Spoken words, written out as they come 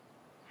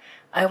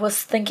I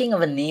was thinking of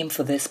a name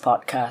for this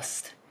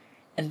podcast,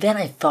 and then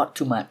I thought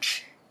too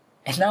much,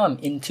 and now I'm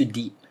in too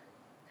deep.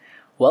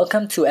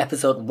 Welcome to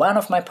episode 1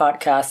 of my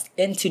podcast,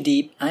 In Too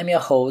Deep. I'm your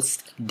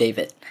host,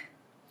 David.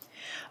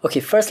 Okay,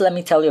 first let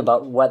me tell you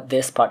about what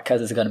this podcast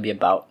is going to be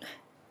about.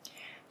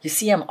 You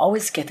see, I'm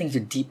always getting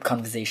to deep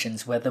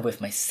conversations, whether with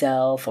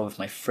myself or with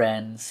my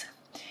friends.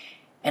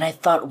 And I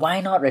thought, why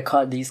not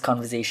record these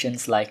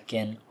conversations like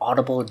an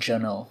audible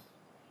journal?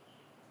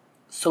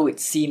 So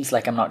it seems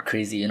like I'm not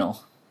crazy,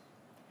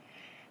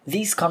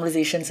 These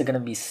conversations are going to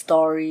be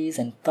stories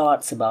and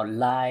thoughts about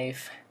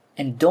life,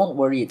 and don't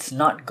worry, it's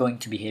not going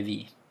to be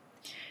heavy.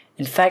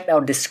 In fact, I'll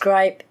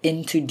describe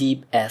In Too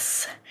Deep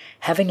as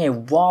having a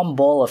warm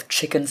bowl of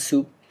chicken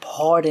soup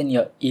poured in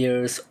your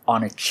ears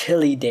on a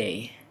chilly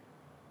day.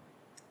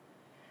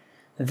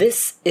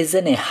 This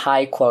isn't a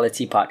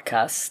high-quality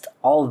podcast,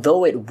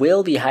 although it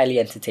will be highly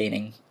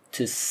entertaining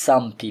to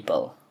some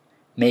people.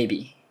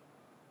 Maybe.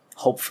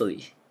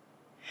 Hopefully.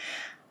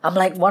 I'm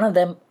like one of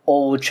them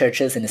old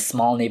churches in the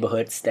small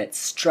neighborhoods that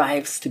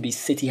strives to be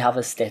city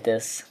harvest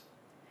status.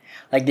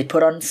 Like they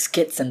put on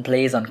skits and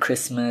plays on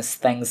Christmas,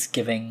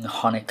 Thanksgiving,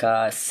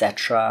 Hanukkah,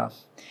 etc.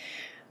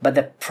 But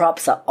the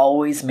props are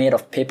always made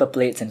of paper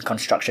plates and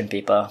construction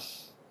paper.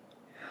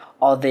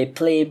 Or they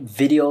play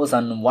videos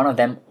on one of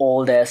them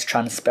old-ass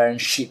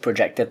transparent sheet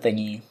projector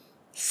thingy.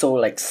 So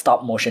like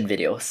stop motion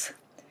videos.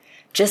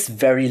 Just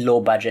very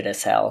low budget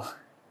as hell.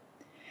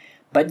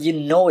 But you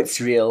know it's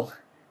real.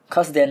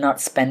 Cause they're not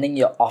spending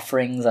your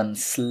offerings on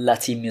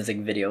slutty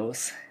music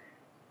videos.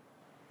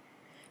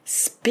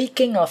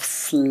 Speaking of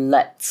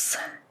sluts,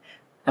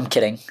 I'm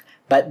kidding,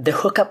 but the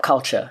hookup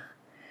culture.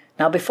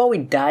 Now before we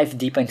dive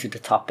deeper into the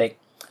topic,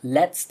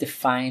 let's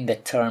define the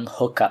term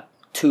hookup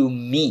to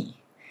me.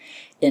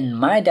 In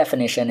my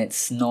definition,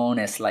 it's known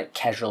as like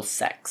casual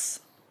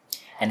sex.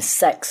 And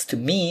sex, to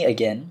me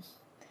again,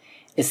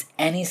 is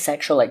any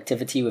sexual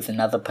activity with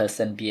another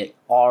person, be it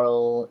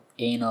oral,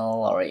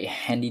 anal, or a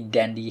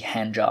handy-dandy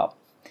handjob.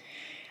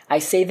 I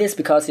say this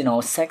because,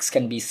 sex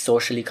can be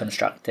socially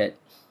constructed.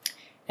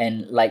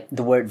 And like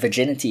the word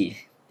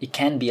virginity, it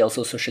can be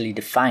also socially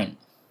defined.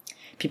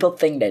 People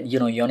think that, you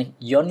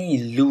only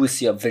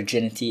lose your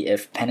virginity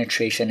if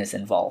penetration is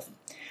involved.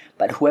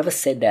 But whoever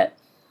said that,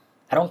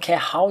 I don't care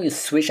how you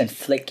swish and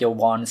flick your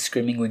wand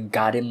screaming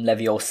Wingardium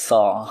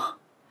Leviosa.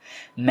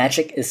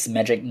 Magic is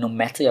magic no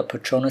matter your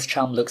Patronus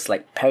charm looks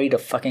like Perry the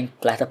fucking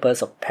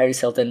platypus or Paris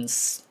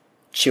Hilton's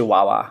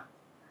chihuahua.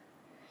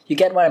 You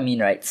get what I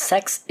mean, right?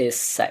 Sex is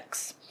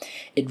sex.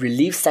 It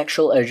relieves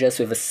sexual urges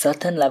with a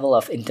certain level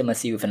of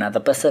intimacy with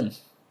another person.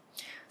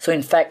 So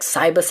in fact,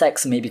 cyber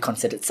sex may be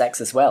considered sex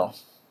as well.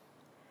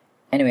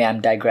 Anyway, I'm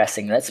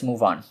digressing. Let's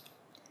move on.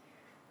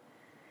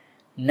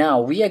 Now,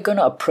 we are going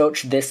to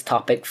approach this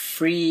topic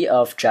free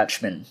of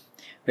judgment.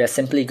 We are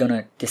simply going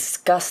to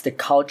discuss the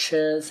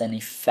cultures and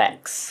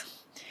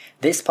effects.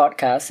 This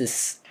podcast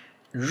is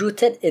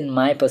rooted in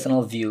my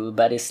personal view,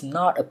 but it's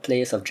not a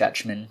place of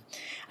judgment.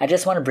 I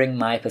just want to bring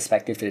my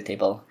perspective to the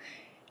table.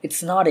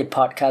 It's not a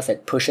podcast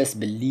that pushes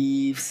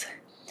beliefs,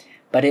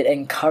 but it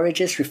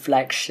encourages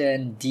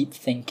reflection, deep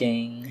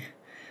thinking,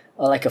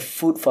 or like a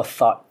food for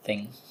thought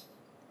thing.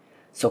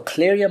 So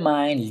clear your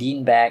mind,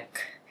 lean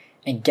back,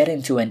 and get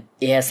into an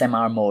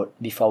ASMR mode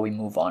before we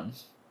move on.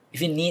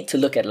 If you need to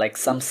look at like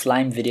some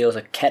slime videos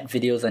or cat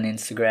videos on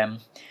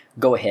Instagram,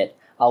 go ahead,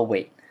 I'll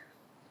wait.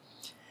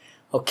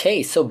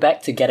 Okay, so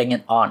back to getting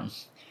it on.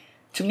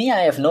 To me, I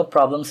have no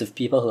problems with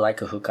people who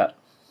like a hookup.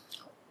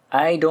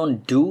 I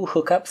don't do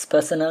hookups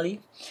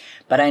personally,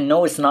 but I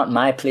know it's not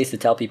my place to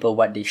tell people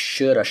what they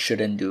should or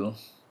shouldn't do.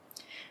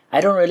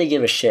 I don't really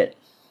give a shit.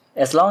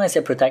 As long as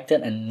you're protected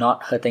and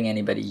not hurting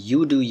anybody,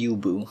 you do you,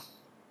 boo.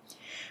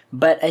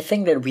 But I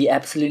think that we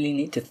absolutely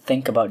need to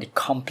think about the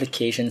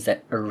complications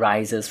that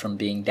arises from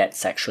being that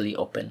sexually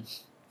open.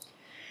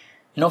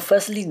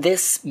 Firstly,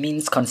 this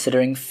means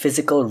considering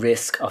physical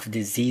risk of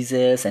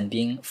diseases and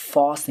being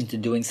forced into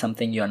doing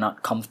something you're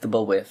not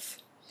comfortable with.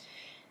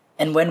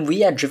 And when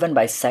we are driven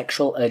by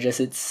sexual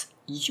urges,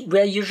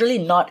 we're usually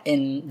not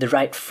in the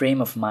right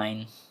frame of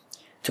mind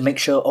to make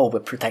sure, we're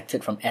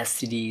protected from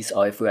STDs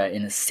or if we are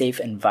in a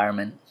safe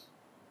environment.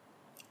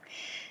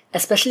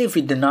 Especially if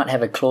we do not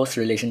have a close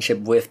relationship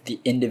with the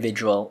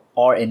individual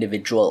or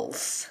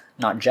individuals.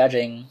 Not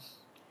judging.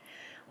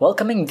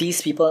 Welcoming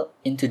these people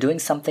into doing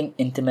something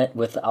intimate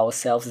with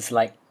ourselves is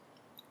like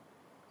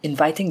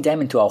inviting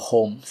them into our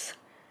homes.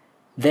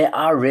 There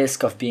are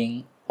risks of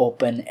being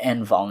open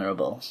and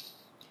vulnerable.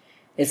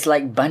 It's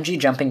like bungee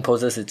jumping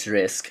poses its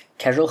risk.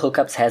 Casual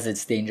hookups has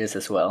its dangers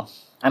as well.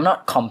 I'm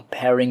not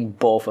comparing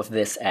both of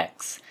these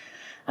acts.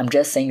 I'm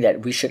just saying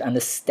that we should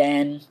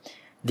understand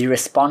the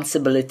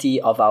responsibility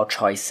of our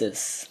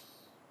choices.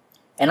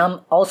 And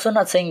I'm also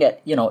not saying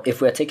that, if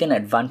we're taken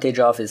advantage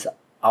of is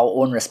our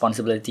own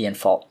responsibility and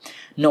fault.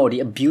 No, the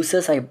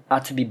abusers are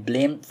to be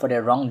blamed for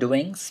their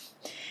wrongdoings,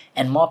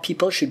 and more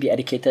people should be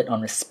educated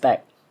on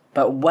respect.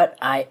 But what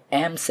I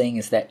am saying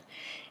is that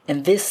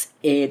In this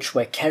age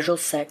where casual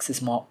sex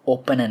is more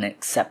open and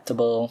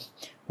acceptable,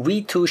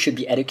 we too should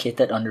be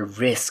educated on the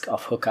risk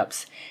of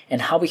hookups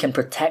and how we can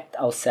protect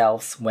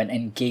ourselves when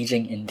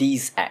engaging in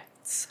these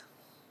acts.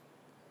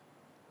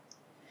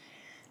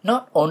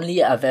 Not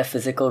only are there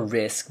physical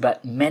risks,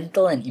 but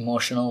mental and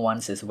emotional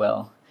ones as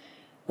well.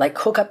 Like,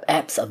 hookup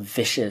apps are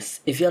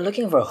vicious. If you're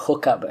looking for a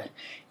hookup,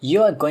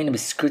 you are going to be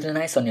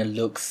scrutinized on your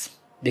looks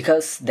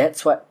because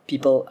that's what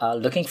people are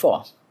looking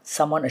for.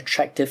 Someone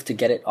attractive to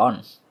get it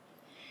on.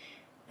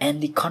 And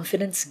the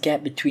confidence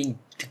gap between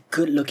the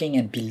good looking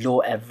and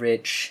below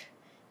average,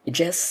 it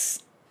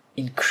just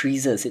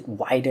increases, it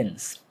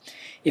widens.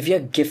 If you're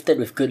gifted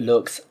with good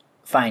looks,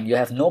 fine, you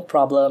have no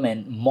problem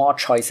and more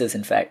choices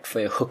in fact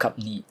for your hookup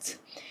needs.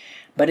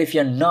 But if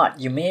you're not,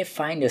 you may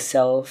find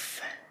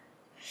yourself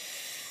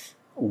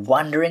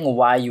wondering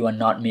why you are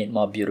not made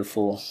more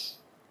beautiful.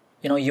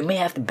 You may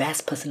have the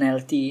best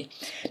personality,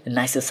 the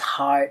nicest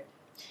heart,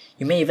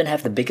 you may even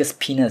have the biggest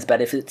penis,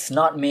 but if it's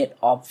not made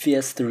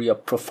obvious through your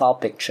profile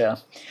picture,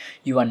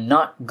 you are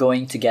not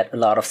going to get a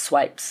lot of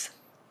swipes.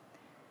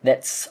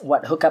 That's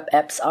what hookup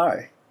apps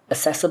are.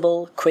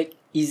 Accessible, quick,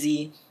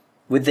 easy,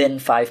 within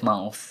 5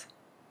 miles.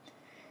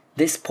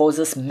 This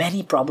poses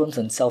many problems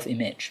on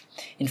self-image.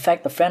 In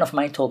fact, a friend of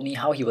mine told me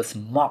how he was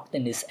mocked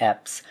in these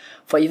apps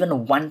for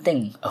even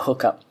wanting a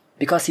hookup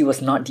because he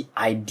was not the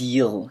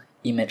ideal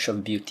image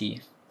of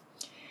beauty.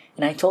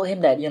 And I told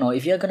him that,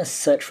 if you're going to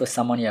search for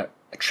someone you're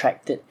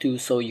attracted to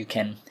so you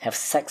can have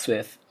sex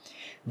with,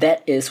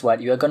 that is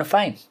what you are going to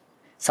find.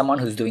 Someone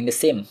who's doing the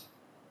same.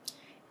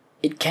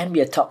 It can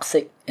be a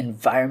toxic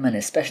environment,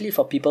 especially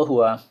for people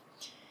who are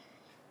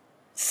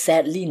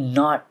sadly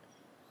not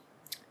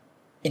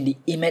in the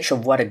image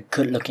of what a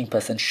good-looking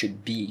person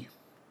should be.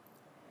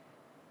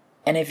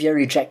 And if you're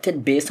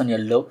rejected based on your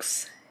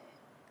looks,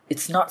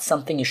 it's not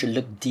something you should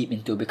look deep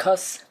into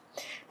because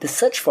the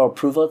search for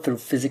approval through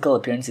physical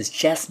appearance is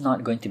just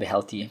not going to be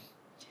healthy.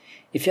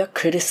 If you're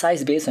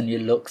criticized based on your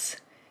looks,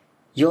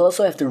 you'll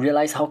also have to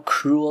realize how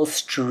cruel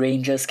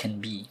strangers can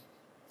be.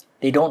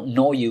 They don't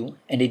know you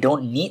and they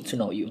don't need to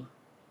know you.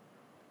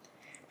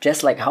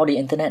 Just like how the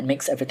internet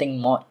makes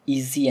everything more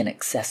easy and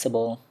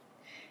accessible,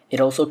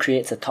 it also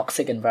creates a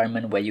toxic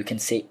environment where you can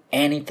say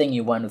anything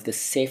you want with the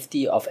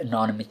safety of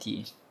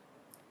anonymity.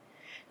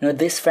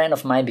 This friend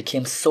of mine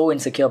became so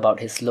insecure about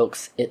his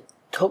looks, it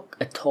took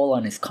a toll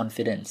on his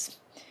confidence.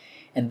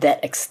 And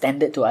that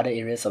extended to other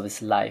areas of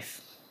his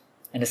life.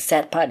 And the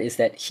sad part is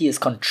that he is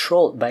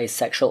controlled by his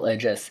sexual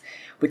urges,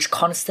 which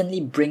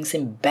constantly brings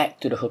him back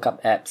to the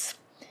hookup apps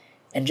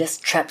and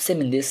just traps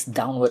him in this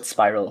downward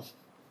spiral.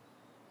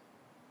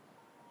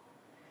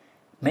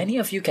 Many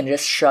of you can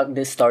just shrug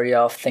this story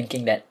off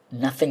thinking that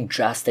nothing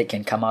drastic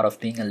can come out of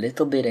being a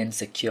little bit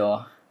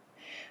insecure.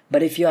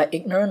 But if you are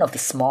ignorant of the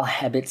small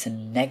habits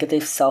and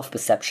negative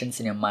self-perceptions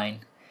in your mind,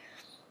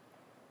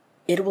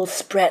 it will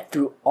spread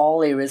through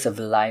all areas of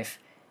your life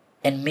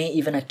and may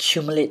even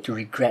accumulate to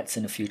regrets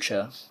in the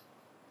future.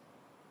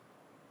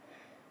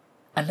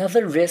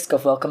 Another risk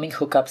of welcoming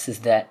hookups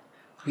is that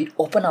we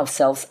open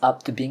ourselves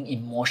up to being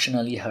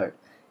emotionally hurt,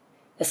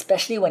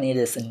 especially when it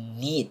is a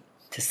need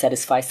to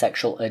satisfy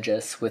sexual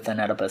urges with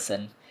another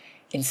person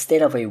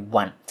instead of a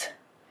want.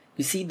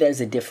 You see, there's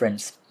a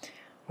difference.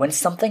 When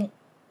something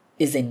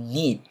is a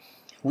need,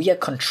 we are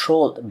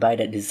controlled by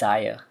that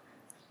desire.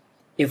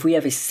 If we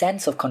have a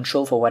sense of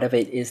control for whatever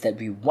it is that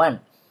we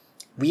want,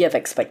 we have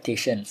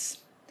expectations.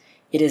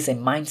 It is a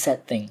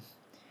mindset thing.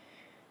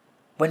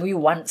 When we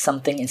want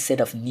something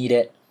instead of need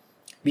it,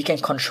 we can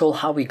control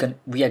how we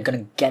are going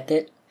to get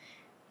it,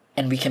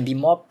 and we can be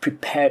more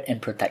prepared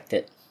and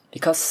protected.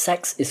 Because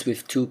sex is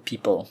with two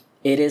people.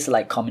 It is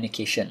like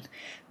communication.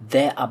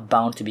 There are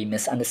bound to be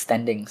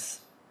misunderstandings,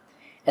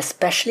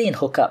 especially in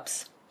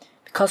hookups,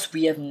 because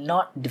we have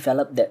not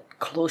developed that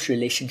close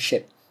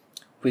relationship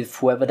with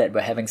whoever that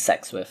we're having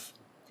sex with.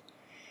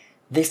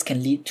 This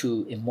can lead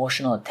to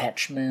emotional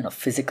attachment or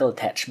physical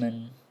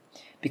attachment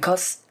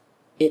because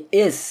it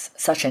is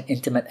such an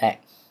intimate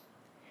act.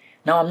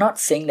 Now, I'm not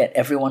saying that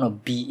everyone will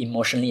be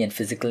emotionally and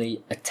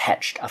physically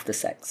attached after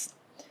sex.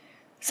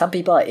 Some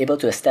people are able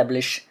to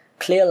establish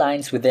clear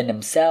lines within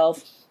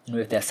themselves and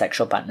with their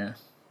sexual partner.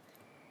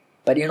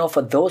 But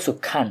for those who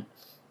can't,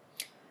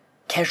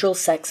 casual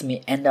sex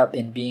may end up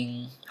in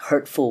being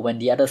hurtful when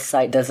the other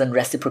side doesn't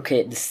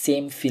reciprocate the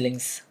same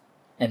feelings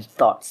and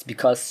thoughts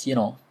because,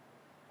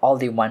 all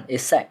they want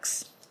is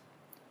sex.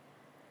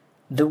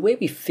 The way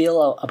we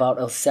feel about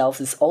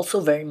ourselves is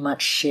also very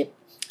much shaped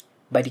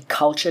by the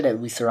culture that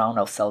we surround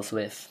ourselves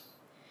with.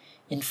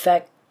 In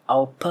fact,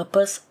 our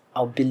purpose,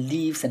 our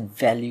beliefs and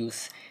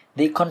values,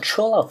 they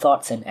control our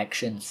thoughts and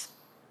actions.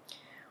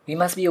 We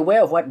must be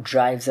aware of what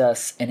drives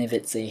us and if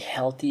it's a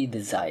healthy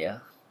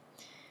desire.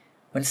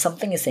 When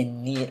something is a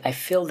need, I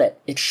feel that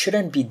it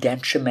shouldn't be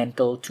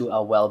detrimental to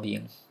our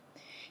well-being.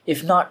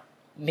 If not,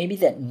 maybe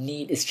that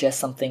need is just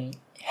something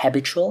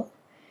habitual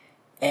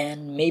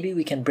and maybe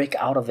we can break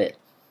out of it.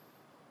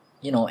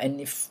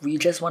 And if we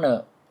just want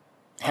to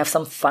have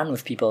some fun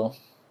with people,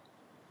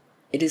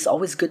 it is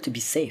always good to be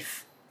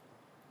safe.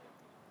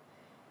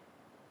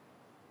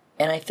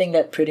 And I think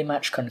that pretty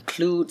much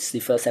concludes the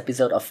first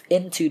episode of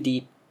In Too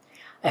Deep.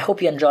 I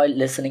hope you enjoyed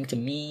listening to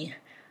me.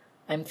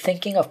 I'm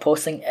thinking of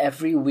posting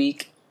every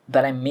week,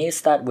 but I may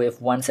start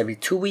with once every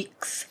 2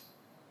 weeks.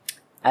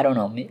 I don't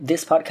know,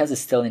 this podcast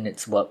is still in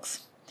its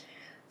works.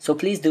 So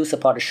please do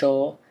support the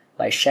show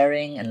by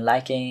sharing and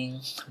liking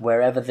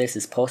wherever this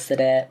is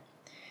posted at.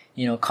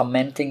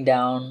 Commenting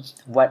down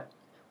what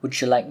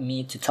would you like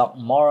me to talk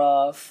more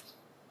of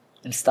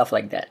and stuff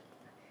like that.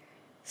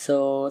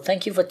 So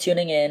thank you for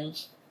tuning in.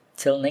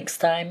 Till next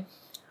time,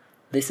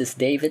 this is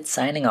David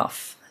signing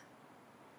off.